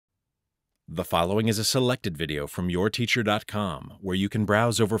The following is a selected video from yourteacher.com, where you can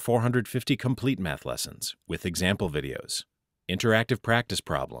browse over 450 complete math lessons with example videos, interactive practice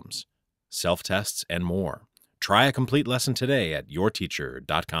problems, self-tests, and more. Try a complete lesson today at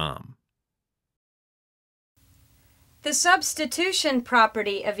yourteacher.com. The substitution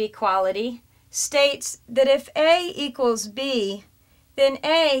property of equality states that if A equals B, then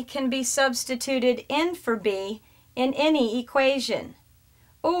A can be substituted in for B in any equation,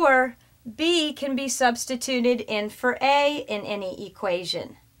 or B can be substituted in for A in any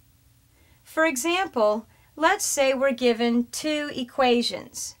equation. For example, let's say we're given two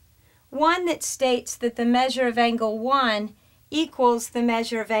equations. One that states that the measure of angle 1 equals the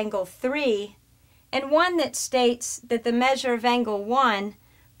measure of angle 3, and one that states that the measure of angle 1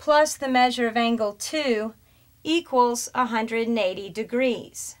 plus the measure of angle 2 equals 180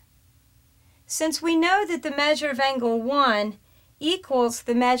 degrees. Since we know that the measure of angle 1 equals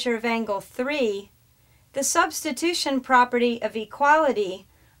the measure of angle 3, the substitution property of equality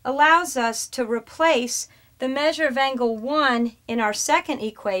allows us to replace the measure of angle 1 in our second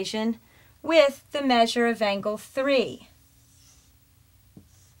equation with the measure of angle 3.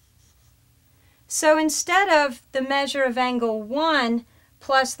 So instead of the measure of angle 1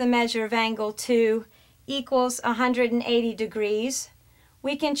 plus the measure of angle 2 equals 180 degrees,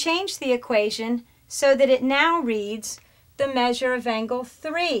 we can change the equation so that it now reads the measure of angle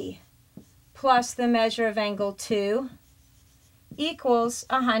 3 plus the measure of angle 2 equals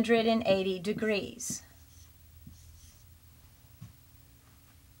 180 degrees.